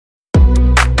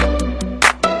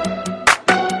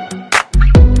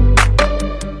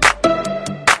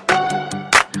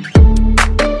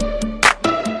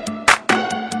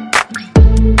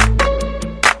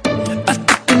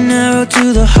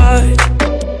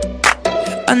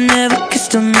I never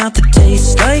kissed a mouth that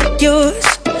tastes like yours.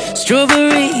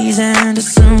 Strawberries and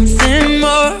something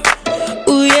more.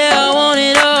 Ooh yeah, I want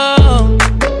it all.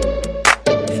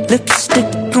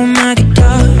 Lipstick on my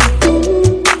guitar.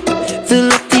 Fill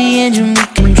up the engine, we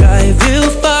can drive real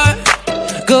far.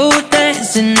 Go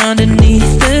dancing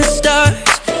underneath the stars.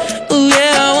 Ooh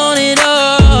yeah, I want it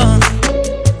all.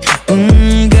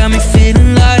 Got me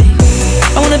feeling like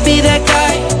I wanna be that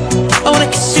guy. I wanna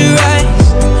kiss your eyes.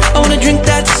 I wanna drink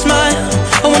that smile.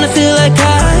 I wanna feel like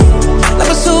like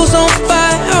my soul's on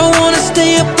fire. I wanna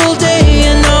stay up all day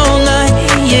and all night.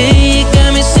 Yeah, you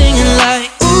got me singing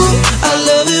like, ooh, I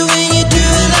love it when you do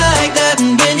it like that.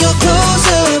 And when you're close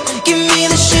up, give me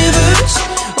the shivers.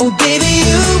 Oh baby,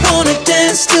 you wanna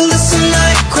dance till the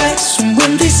sunlight cracks. And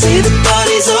when they say the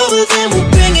party's over, then we'll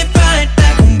bring it right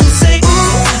back. And we'll say,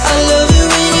 ooh, I love it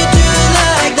when you do it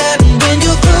like that. And when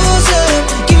you're close up,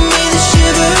 give me the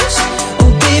shivers.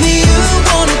 Oh baby, you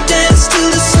wanna dance till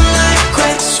the sunlight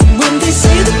cracks. And when they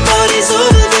say the party's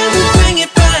over, then we'll bring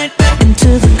it right back.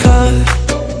 Into the car,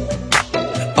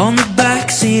 on the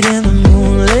backseat in the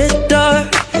moonlit dark.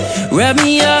 Wrap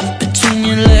me up between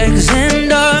your legs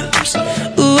and arms.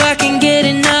 Ooh, I can get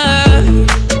enough.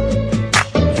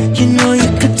 You know you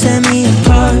could tear me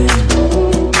apart.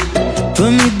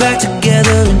 Put me back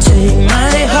together and take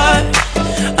my heart.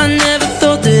 I never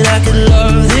thought that I could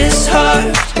love this hard.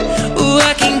 Ooh,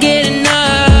 I can get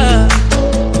enough.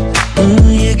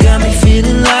 Ooh, you got me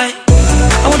feeling like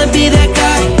I wanna be that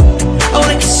guy. I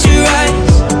wanna kiss your eyes.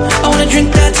 I wanna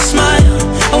drink that smile.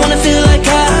 I wanna feel like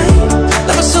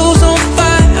like my soul's on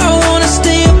fire. I wanna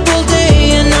stay up all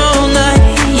day and all night.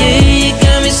 Yeah, you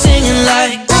got me singing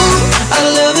like, ooh, I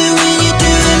love it when you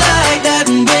do it like that.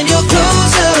 And when you're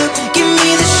close up, give me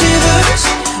the shivers.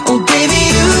 Oh baby,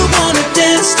 you wanna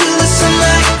dance till the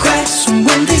sunlight cracks. And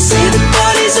when they say the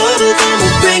party's over, then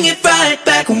we'll bring it right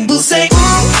back. And we'll say,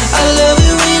 ooh, I love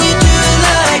it when you do it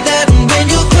like that. And when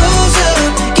you're close up,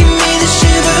 give me the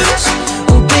shivers.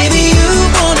 Oh baby, you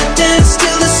wanna dance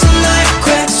till the sunlight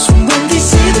cracks. And when they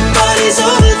say the party's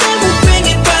over, then we'll bring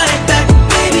it right back.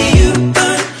 Baby, you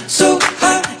burn so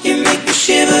hot, you make me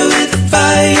shiver with the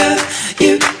fire.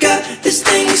 You got this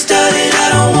thing started, I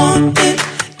don't want it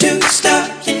to stop.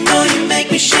 You know you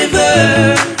make me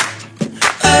shiver.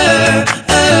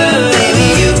 Baby,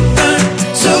 you burn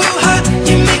so hot,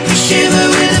 you make me shiver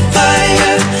with the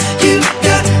fire. You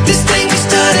got this thing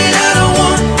started, I don't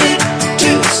want it to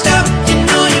stop. You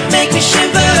know you make me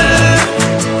shiver.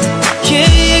 Yeah,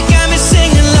 you got me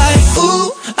singing like,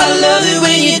 ooh, I love it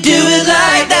when you do it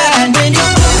like that. And when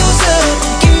you're close up,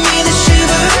 give me the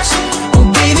shivers. Oh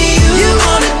baby, you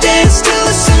wanna dance till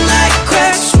the sunlight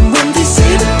cracks. And when they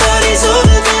say the party's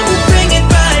over, then we'll bring it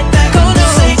right back. Oh no,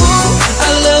 say, ooh, I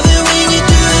love it when you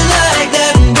do it like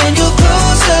that. And when you're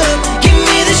close up, give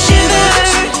me the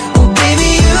shivers. Oh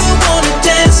baby, you wanna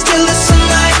dance till the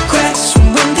sunlight cracks.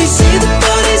 And when they say the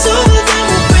party's over, then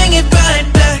we'll bring it right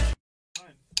back.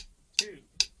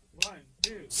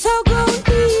 So go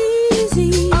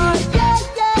easy. Oh yeah,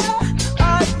 yeah.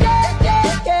 Oh yeah,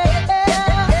 yeah, yeah.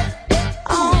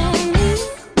 On me.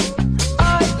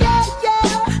 Oh yeah,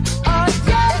 yeah. Oh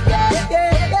yeah,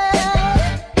 yeah, yeah.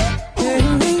 There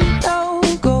ain't no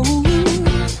gold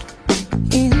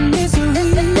in this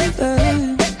river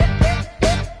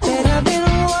that I've been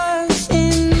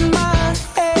washing my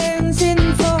hands in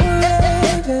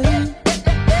forever.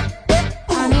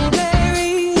 I know there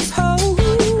is hope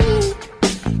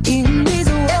in these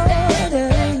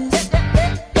waters,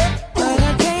 but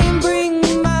I can't bring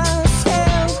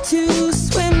myself to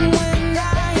swim when I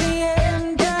am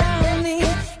drowning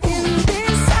in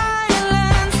this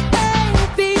silence.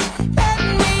 Baby, let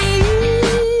me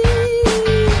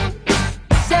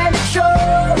set shore.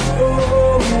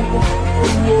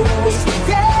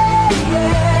 Yeah,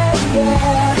 yeah,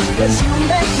 yeah, 'cause you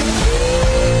make me feel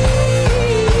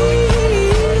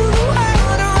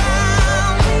all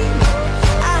around me.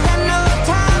 I had no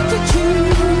time to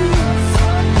choose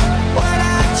what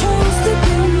I chose to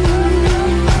do.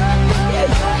 You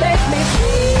make me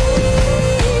feel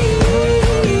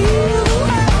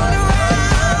all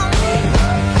around me.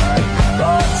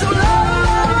 For too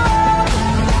long,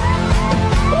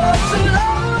 for too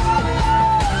long.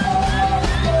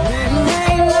 There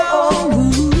ain't no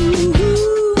room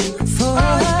for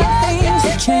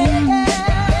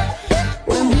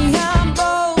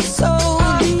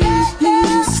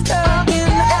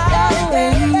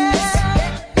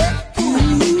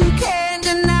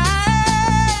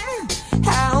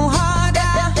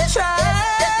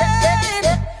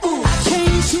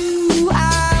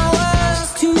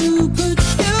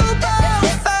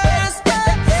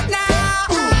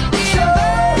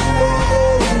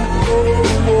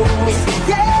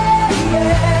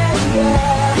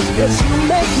 'cause you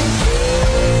make me feel